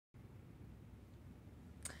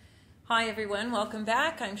Hi everyone, welcome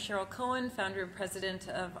back. I'm Cheryl Koehn, founder and president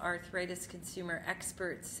of Arthritis Consumer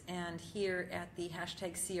Experts, and here at the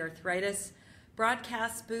 #CArthritis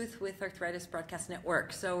broadcast booth with Arthritis Broadcast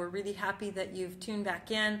Network. So we're really happy that you've tuned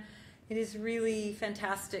back in. It is really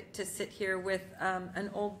fantastic to sit here with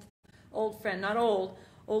an old friend, not old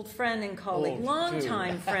friend and colleague,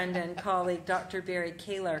 longtime friend and colleague, Dr. Barry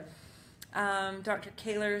Koehler. Dr.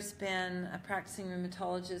 Koehler's been a practicing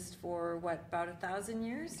rheumatologist for, what, about 1,000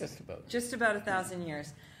 years? Just about. Just about 1,000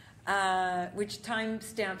 years, which time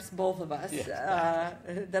stamps both of us. Yes.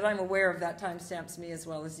 That I'm aware of, that time stamps me as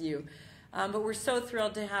well as you. But we're so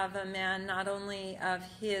thrilled to have a man not only of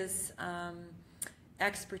his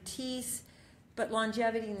expertise, but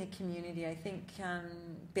longevity in the community. I think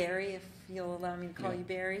Barry, if you'll allow me to call you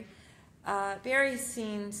Barry, Barry's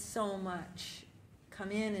seen so much come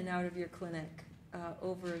in and out of your clinic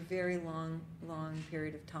over a very long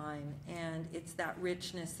period of time, and it's that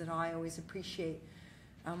richness that I always appreciate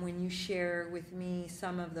when you share with me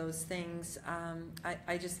some of those things.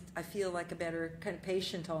 I feel like a better kind of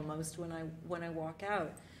patient almost when I walk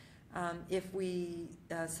out. If we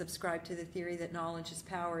subscribe to the theory that knowledge is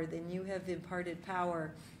power, then you have imparted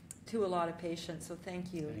power to a lot of patients. So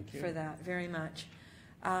thank you for that very much.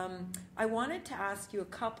 I wanted to ask you a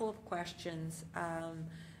couple of questions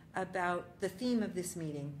about the theme of this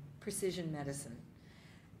meeting, precision medicine,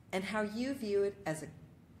 and how you view it as a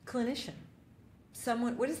clinician.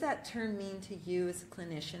 What does that term mean to you as a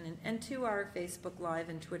clinician and to our Facebook Live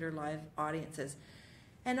and Twitter Live audiences?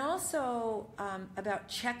 And also about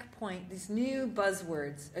checkpoint, these new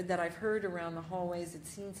buzzwords that I've heard around the hallways and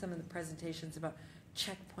seen some of the presentations about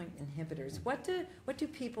checkpoint inhibitors. What do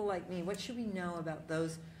people like me, what should we know about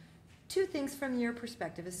those two things from your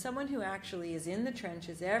perspective as someone who actually is in the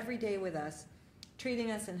trenches every day with us, treating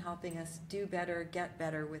us and helping us do better, get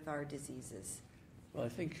better with our diseases? Well, I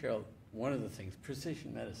think, Cheryl, one of the things,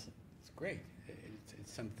 precision medicine, it's great.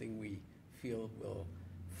 It's something we feel will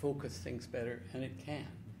focus things better, and it can,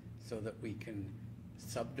 so that we can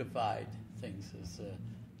subdivide things. As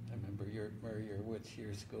I remember Murray Woods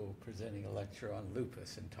years ago presenting a lecture on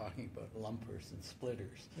lupus and talking about lumpers and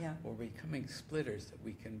splitters. Yeah. We're becoming splitters, that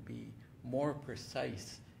we can be more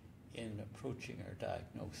precise in approaching our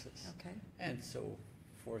diagnosis. Okay. And so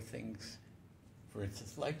for things, for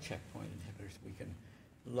instance, like checkpoint inhibitors, we can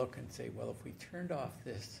look and say, well, if we turned off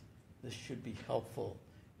this should be helpful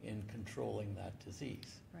in controlling that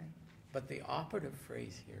disease. Right. But the operative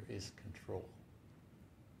phrase here is control.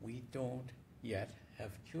 We don't yet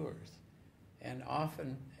have cures. And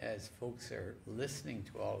often, as folks are listening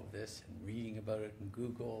to all of this and reading about it in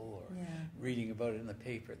Google or reading about it in the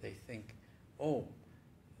paper, they think, oh,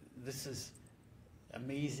 this is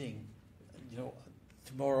amazing. You know,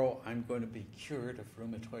 tomorrow I'm going to be cured of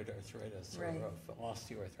rheumatoid arthritis or of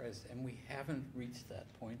osteoarthritis. And we haven't reached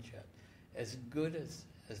that point yet. As good as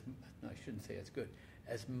no, I shouldn't say as good,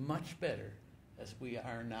 as much better as we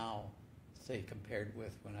are now, say, compared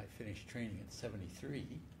with when I finished training in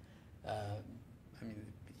 '73. I mean,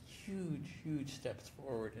 huge steps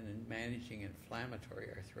forward in managing inflammatory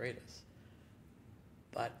arthritis.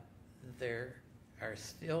 But there are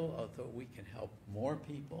still, although we can help more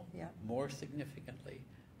people, more significantly,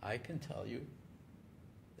 I can tell you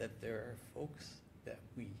that there are folks that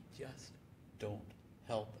we just don't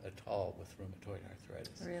help at all with rheumatoid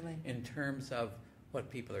arthritis. Really? In terms of what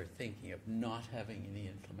people are thinking of not having any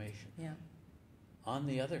inflammation. Yeah. On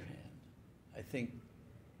the other hand, I think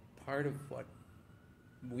part of what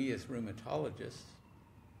we as rheumatologists,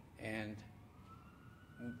 and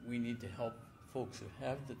we need to help folks who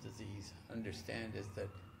have the disease understand, is that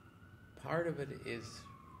part of it is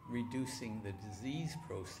reducing the disease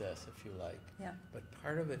process, if you like, but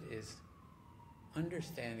part of it is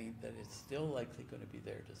understanding that it's still likely going to be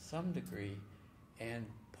there to some degree, and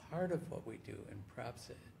part of what we do, and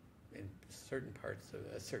perhaps in certain parts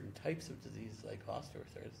of certain types of diseases like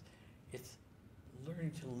osteoarthritis, it's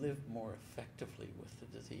learning to live more effectively with the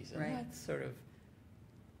disease. And that's sort of,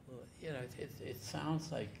 you know, it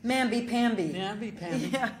sounds like Mamby-pamby.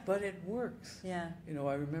 Mamby-pamby, but it works. Yeah. You know,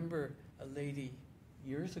 I remember a lady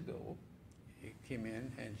years ago came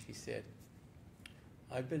in and she said,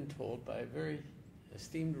 I've been told by a very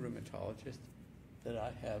esteemed rheumatologist that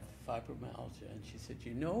I have fibromyalgia. And she said,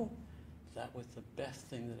 you know, that was the best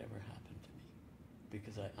thing that ever happened to me,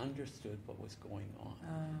 because I understood what was going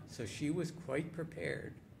on. So she was quite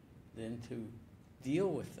prepared then to deal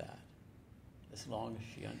with that as long as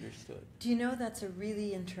she understood. Do you know, that's a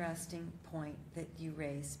really interesting point that you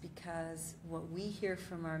raise, because what we hear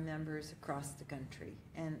from our members across the country,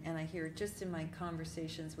 and I hear it just in my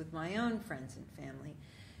conversations with my own friends and family,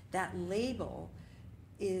 that label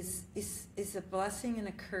is a blessing and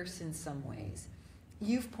a curse in some ways.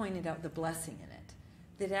 You've pointed out the blessing in it,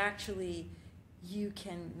 that actually you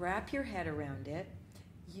can wrap your head around it,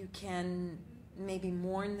 you can maybe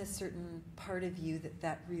mourn the certain part of you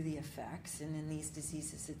that really affects, and in these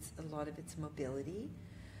diseases it's a lot of it's mobility.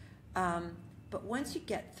 But once you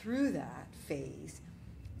get through that phase,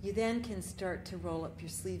 you then can start to roll up your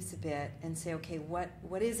sleeves a bit and say, okay,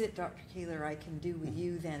 what is it, Dr. Koehler, I can do with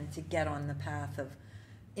you then to get on the path of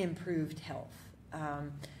improved health?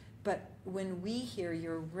 But when we hear,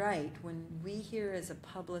 you're right, when we hear as a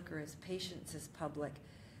public or as patients as public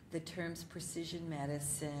the terms precision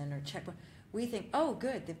medicine or checkpoint, we think, oh,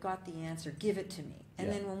 good, they've got the answer, give it to me.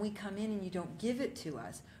 And then when we come in and you don't give it to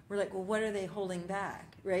us, we're like, well, what are they holding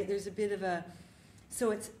back, right? There's a bit of a,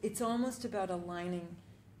 so it's almost about aligning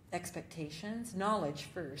expectations, knowledge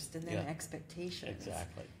first, and then expectations.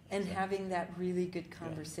 Exactly. And having that really good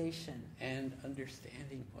conversation. And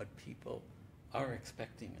understanding what people are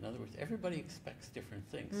expecting. In other words, everybody expects different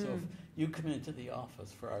things. So if you come into the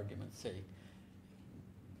office, for argument's sake,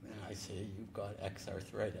 and I say you've got X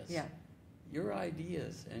arthritis, your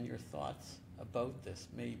ideas and your thoughts about this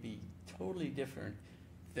may be totally different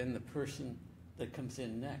than the person that comes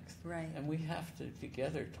in next. Right. And we have to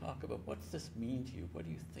together talk about, what's this mean to you? What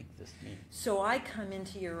do you think this means? So I come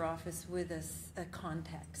into your office with a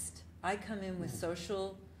context. I come in with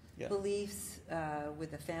social beliefs,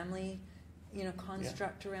 with a family,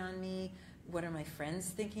 construct around me. What are my friends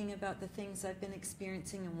thinking about the things I've been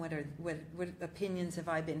experiencing, and what opinions have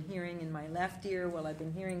I been hearing in my left ear while I've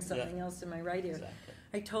been hearing something else in my right ear? Exactly.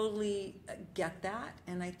 I totally get that,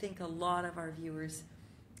 and I think a lot of our viewers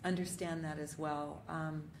understand that as well.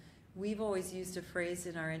 We've always used a phrase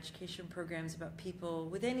in our education programs about people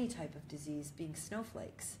with any type of disease being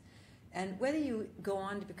snowflakes. And whether you go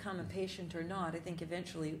on to become a patient or not, I think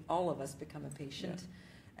eventually all of us become a patient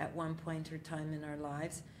at one point or time in our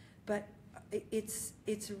lives. But it's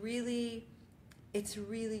really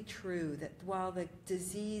true that while the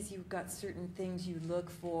disease, you've got certain things you look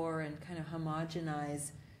for and kind of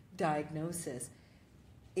homogenize diagnosis,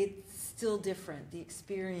 it's still different. The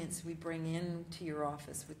experience we bring into your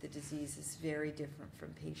office with the disease is very different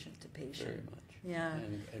from patient to patient. Very much. Yeah.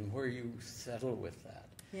 And where you settle with that.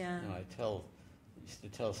 Yeah. I used to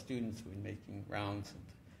tell students when making rounds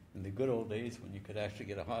in the good old days when you could actually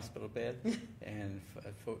get a hospital bed and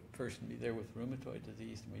a person be there with rheumatoid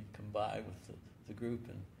disease, and we'd come by with the group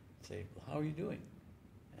and say, well, how are you doing?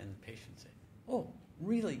 And the patient say, oh,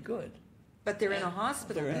 really good. But they're in a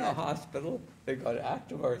hospital. They're in a hospital. They got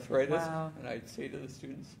active arthritis. Wow. And I'd say to the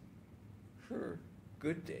students, her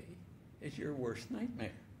good day is your worst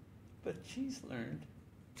nightmare. But she's learned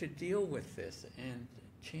to deal with this and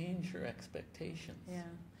change her expectations. Yeah.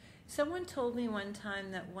 Someone told me one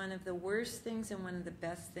time that one of the worst things and one of the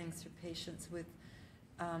best things for patients with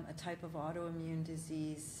a type of autoimmune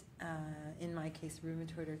disease, in my case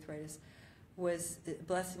rheumatoid arthritis, was,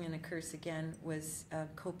 blessing and a curse again, was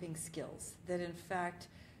coping skills. That in fact,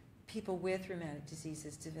 people with rheumatic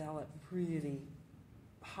diseases develop really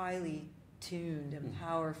highly tuned and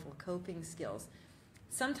powerful coping skills.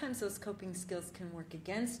 Sometimes those coping skills can work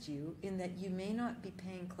against you in that you may not be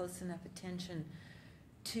paying close enough attention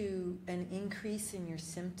to an increase in your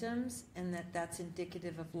symptoms, and that's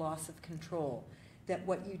indicative of loss of control. That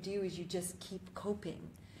what you do is you just keep coping.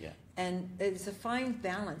 Yeah. And it's a fine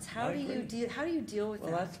balance. How do you deal with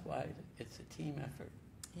that? Well, that's why it's a team effort.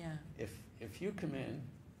 Yeah. If you come in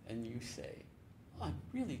and you say, oh, I'm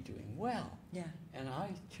really doing well. Yeah. And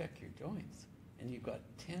I check your joints, and you've got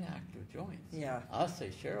 10 active joints. Yeah. I'll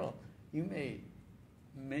say, Cheryl, you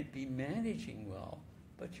may be managing well,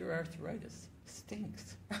 but your arthritis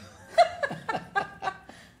stinks.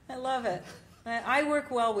 I love it. I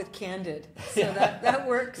work well with candid, so that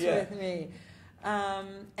works with me.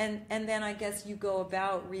 And then I guess you go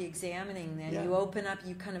about re-examining. Then you open up,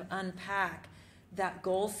 you kind of unpack that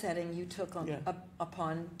goal setting you took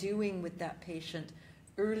upon doing with that patient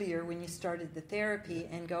earlier when you started the therapy,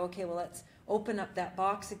 and go, okay, well, let's open up that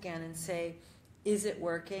box again and say, is it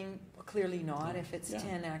working? Well, clearly not if it's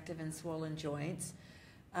 10 active and swollen joints.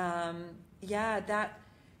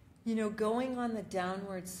 Going on the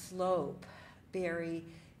downward slope, Barry,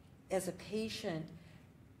 as a patient,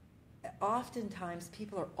 oftentimes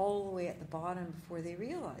people are all the way at the bottom before they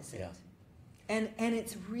realize it. And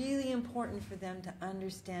it's really important for them to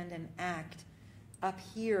understand and act up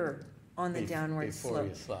here on the downward slope.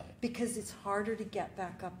 You slide. Because it's harder to get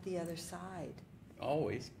back up the other side.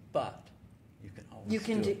 Always, but you can always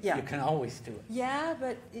You can always do it. Yeah,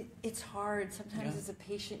 but it's hard. Sometimes as a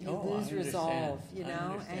patient you lose resolve,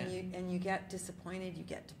 and you get disappointed, you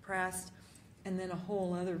get depressed. And then a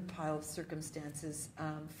whole other pile of circumstances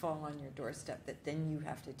fall on your doorstep that then you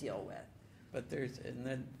have to deal with. But and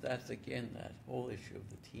then that's again that whole issue of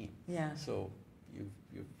the team. Yeah. So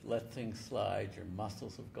you've let things slide, your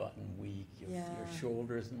muscles have gotten weak, your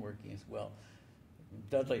shoulder isn't working as well.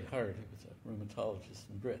 Dudley Hart, who was a rheumatologist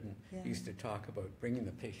in Britain, used to talk about bringing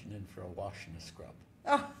the patient in for a wash and a scrub.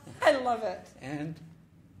 Oh, I love it. And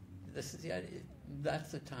this is the idea.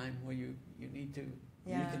 That's the time where you need to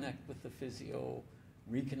reconnect with the physio,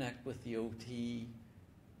 reconnect with the OT,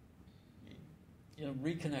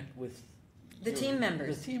 reconnect with the team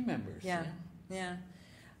members. The team members. Yeah.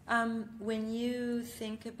 When you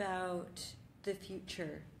think about the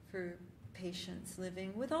future for patients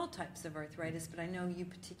living with all types of arthritis, but I know you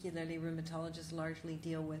particularly, rheumatologists, largely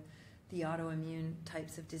deal with the autoimmune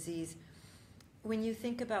types of disease. When you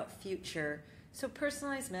think about future, so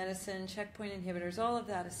personalized medicine, checkpoint inhibitors, all of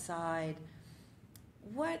that aside,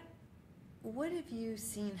 what have you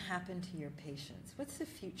seen happen to your patients? What's the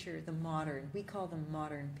future, the modern, we call them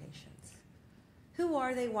modern patients? Who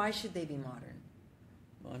are they? Why should they be modern?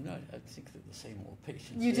 Well, I think they're the same old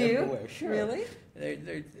patients. You do? Everywhere. Sure. Really?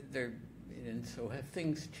 They're, and so have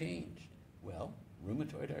things changed? Well,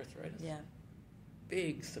 rheumatoid arthritis. Yeah.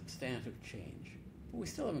 Big substantive change. But we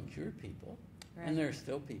still haven't cured people. Right. And there are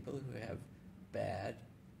still people who have bad,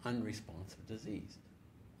 unresponsive disease.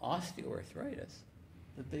 Osteoarthritis,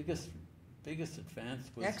 the biggest advance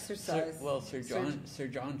was exercise. Sir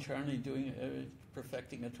John Charney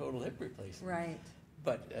perfecting a total hip replacement. Right.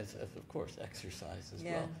 But as of course exercise as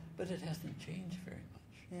well. But it hasn't changed very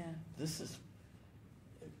much. Yeah. This is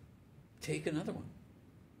take another one.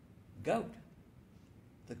 Gout,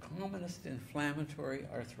 the commonest inflammatory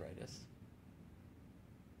arthritis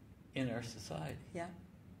in our society. Yeah.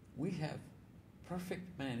 We have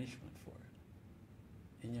perfect management for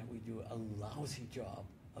it, and yet we do a lousy job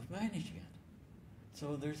of managing it.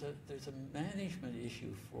 So there's a management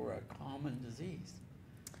issue for a common disease.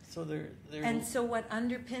 So And so what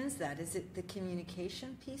underpins that? Is it the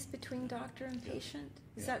communication piece between doctor and patient?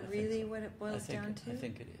 Is that really what it boils down to? I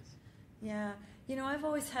think it is. Yeah. I've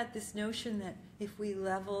always had this notion that if we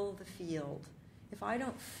level the field, if I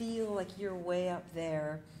don't feel like you're way up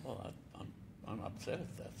there... Well, I'm upset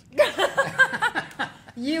if that's...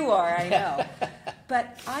 You are, I know.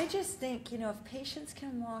 But I just think, if patients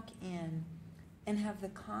can walk in and have the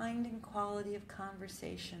kind and quality of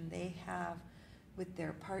conversation they have with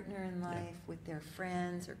their partner in life, with their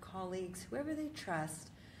friends or colleagues, whoever they trust,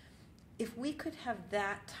 if we could have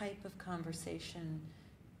that type of conversation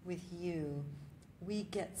with you, we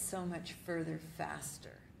get so much further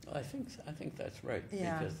faster. Well, I think that's right.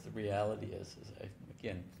 Yeah. Because the reality is I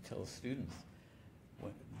again tell students,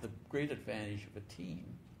 the great advantage of a team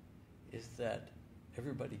is that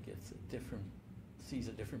everybody sees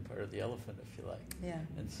a different part of the elephant, if you like. Yeah.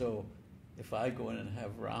 And so if I go in and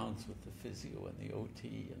have rounds with the physio and the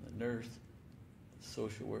OT and the nurse, the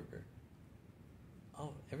social worker,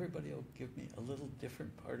 everybody will give me a little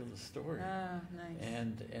different part of the story. Ah, nice.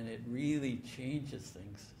 And it really changes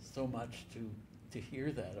things so much to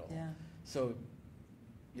hear that all. Yeah. So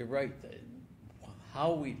you're right.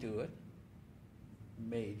 How we do it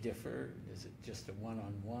may differ. Is it just a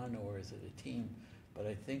one-on-one or is it a team? But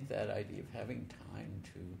I think that idea of having time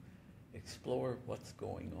to explore what's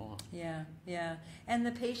going on. Yeah, yeah. And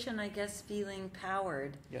the patient, I guess, feeling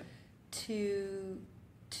powered to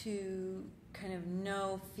kind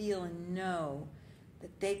of feel and know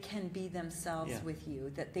that they can be themselves with you,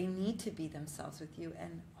 that they need to be themselves with you,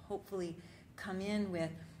 and hopefully come in with,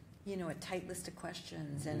 a tight list of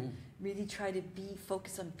questions and really try to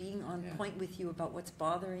focus on being on point with you about what's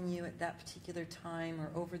bothering you at that particular time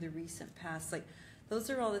or over the recent past. Like, those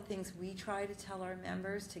are all the things we try to tell our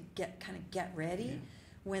members to get ready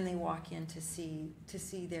when they walk in to see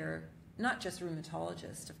their, not just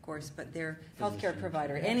rheumatologist, of course, but their healthcare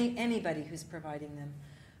provider, anybody who's providing them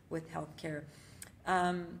with healthcare.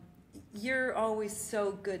 You're always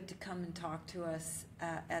so good to come and talk to us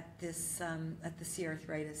at the C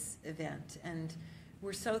Arthritis event, and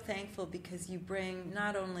we're so thankful because you bring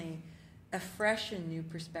not only a fresh and new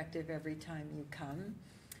perspective every time you come,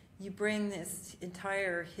 you bring this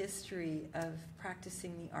entire history of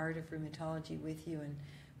practicing the art of rheumatology with you, and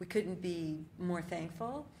we couldn't be more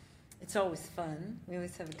thankful. It's always fun. We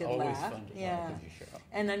always have a good laugh. Always fun to talk with you, Cheryl.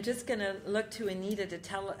 And I'm just going to look to Anita to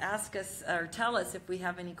tell us if we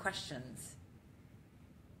have any questions.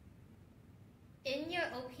 In your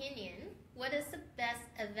opinion, what is the best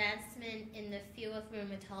advancement in the field of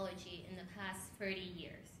rheumatology in the past 30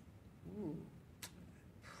 years? Ooh.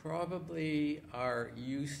 Probably our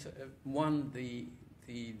use, the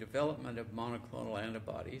development of monoclonal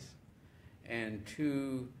antibodies and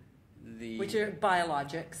two, which are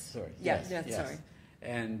biologics. Sorry. Yeah, Yes. sorry.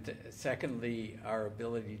 And secondly, our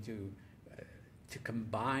ability to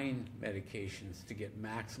combine medications to get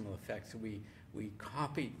maximal effects. We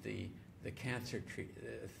copied the cancer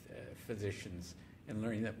physicians in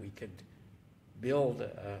learning that we could build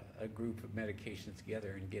a group of medications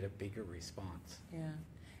together and get a bigger response. Yeah.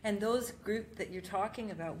 And those group that you're talking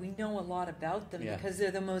about, we know a lot about them because they're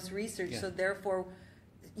the most researched, so therefore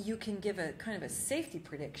you can give a kind of a safety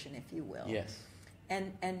prediction, if you will. Yes.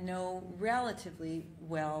 And know relatively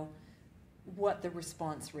well what the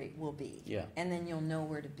response rate will be. Yeah. And then you'll know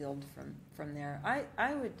where to build from there.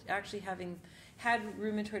 I would actually, having had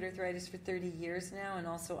rheumatoid arthritis for 30 years now and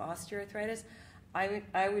also osteoarthritis,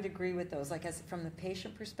 I would agree with those, like as from the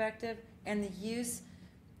patient perspective, and the use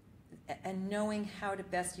and knowing how to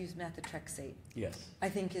best use methotrexate. Yes. I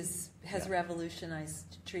think has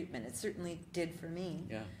revolutionized treatment. It certainly did for me.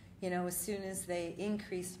 Yeah. You know, as soon as they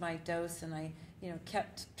increased my dose and I,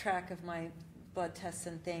 kept track of my blood tests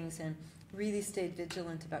and things and really stayed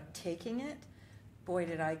vigilant about taking it, boy,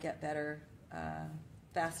 did I get better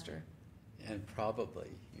faster. And probably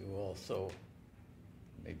you also,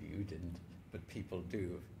 maybe you didn't, but people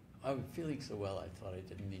do. I'm feeling so well, I thought I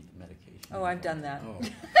didn't need the medication. Oh, I've done that. Oh.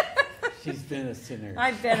 She's been a sinner.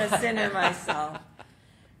 I've been a sinner myself.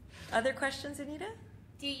 Other questions, Anita?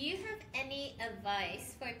 Do you have any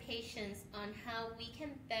advice for patients on how we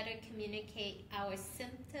can better communicate our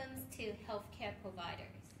symptoms to healthcare providers?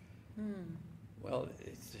 Well,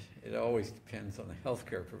 it always depends on the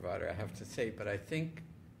healthcare provider, I have to say, but I think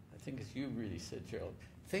as you really said, Cheryl,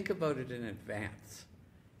 think about it in advance.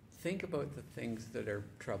 Think about the things that are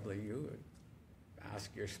troubling you.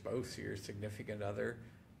 Ask your spouse or your significant other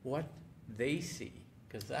what they see,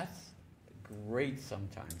 because that's great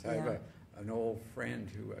sometimes. Yeah. I have an old friend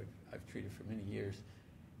who I've treated for many years,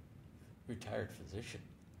 retired physician.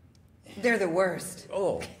 They're the worst.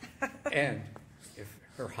 Oh, and if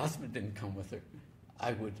her husband didn't come with her,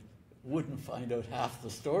 I wouldn't find out half the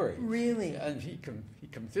story. Really? And he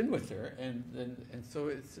comes in with her, and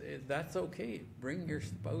so that's okay. Bring your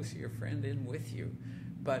spouse or your friend in with you,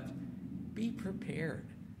 but be prepared.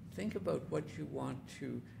 Think about what you want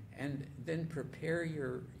to, and then prepare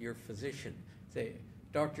your physician. Say,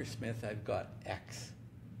 Dr. Smith, I've got X.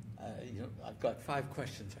 I've got 5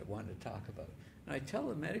 questions I want to talk about. And I tell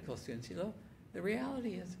the medical students, the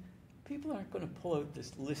reality is people aren't going to pull out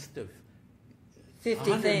this list of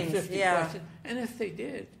 50 things, questions. And if they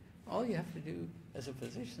did, all you have to do as a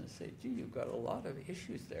physician is say, gee, you've got a lot of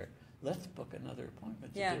issues there. Let's book another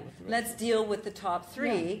appointment to deal with the rest. Let's deal with the top 3.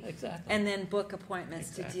 Yeah, exactly. And then book appointments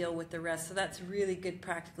to deal with the rest. So that's really good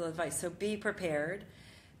practical advice. So be prepared.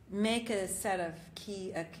 Make a set of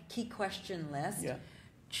key question list. Yeah.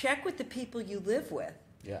 Check with the people you live with.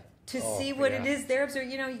 Yeah. To see what it is they're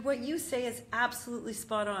observing. What you say is absolutely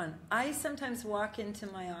spot on. I sometimes walk into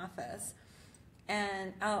my office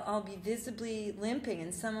and I'll be visibly limping,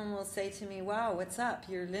 and someone will say to me, "Wow, what's up?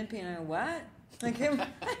 You're limping." And I go, "What?" Like, I have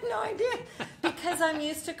no idea, because I'm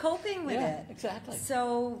used to coping with it. Exactly.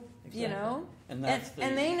 So, and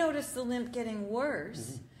they notice the limp getting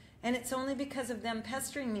worse, and it's only because of them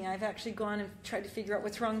pestering me. I've actually gone and tried to figure out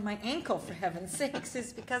what's wrong with my ankle, for heaven's sakes,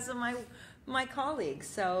 is because of my colleagues.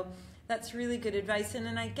 So that's really good advice,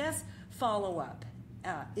 and I guess follow-up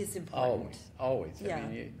is important. Always. Yeah. I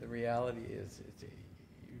mean, the reality is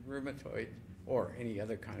rheumatoid or any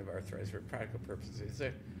other kind of arthritis for practical purposes is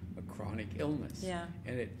a chronic illness. Yeah.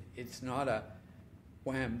 And it's not a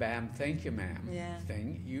wham, bam, thank you, ma'am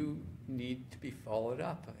thing. You need to be followed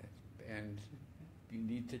up, and you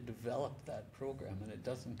need to develop that program, and it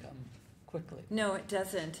doesn't come quickly. No, it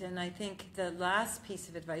doesn't. And I think the last piece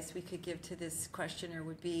of advice we could give to this questioner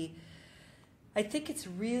would be, I think it's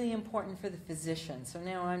really important for the physician. So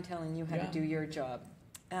now I'm telling you how to do your job.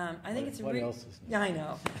 I think it's what else is new? I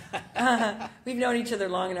know. We've known each other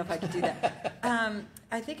long enough I could do that.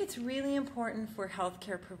 I think it's really important for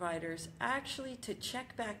healthcare providers actually to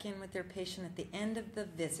check back in with their patient at the end of the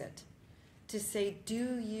visit to say,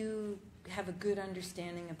 do you have a good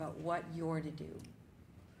understanding about what you're to do?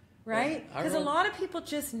 Right? Because a lot of people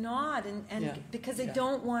just nod and because they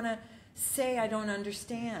don't want to say, I don't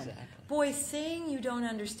understand. Exactly. Boy, saying you don't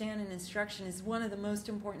understand an instruction is one of the most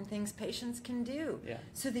important things patients can do. Yeah.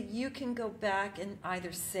 So that you can go back and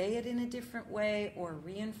either say it in a different way or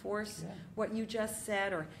reinforce what you just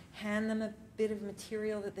said, or hand them a bit of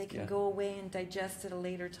material that they can go away and digest at a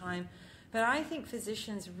later time. But I think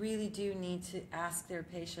physicians really do need to ask their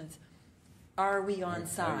patients, are we on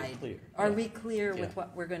side? Are we clear with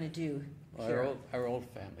what we're going to do here? Our old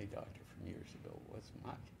family doctor from years ago was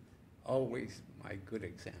always my good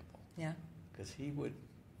example. Yeah. because he would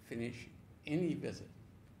finish any visit.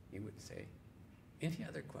 He would say, "Any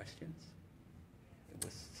other questions?" It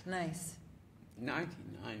was Nice.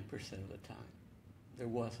 99% of the time there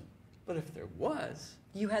wasn't. But if there was,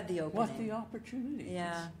 You had the opening. what the opportunity?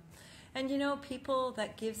 Yeah. And you know, people,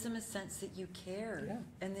 that gives them a sense that you care Yeah.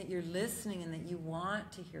 and that you're listening and that you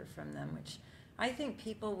want to hear from them, which I think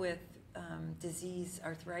people with disease,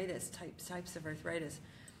 arthritis, types of arthritis,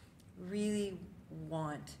 really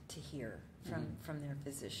want to hear from their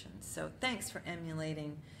physicians. So thanks for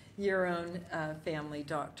emulating your own family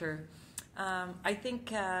doctor. I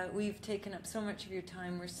think we've taken up so much of your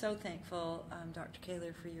time. We're so thankful, Dr.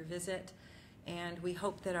 Koehler, for your visit. And we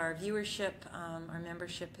hope that our viewership, our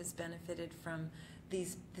membership has benefited from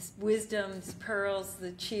this wisdom, these pearls,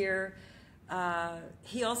 the cheer.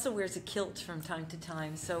 He also wears a kilt from time to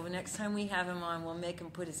time. So next time we have him on, we'll make him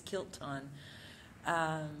put his kilt on.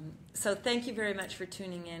 So thank you very much for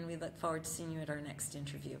tuning in. We look forward to seeing you at our next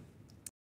interview.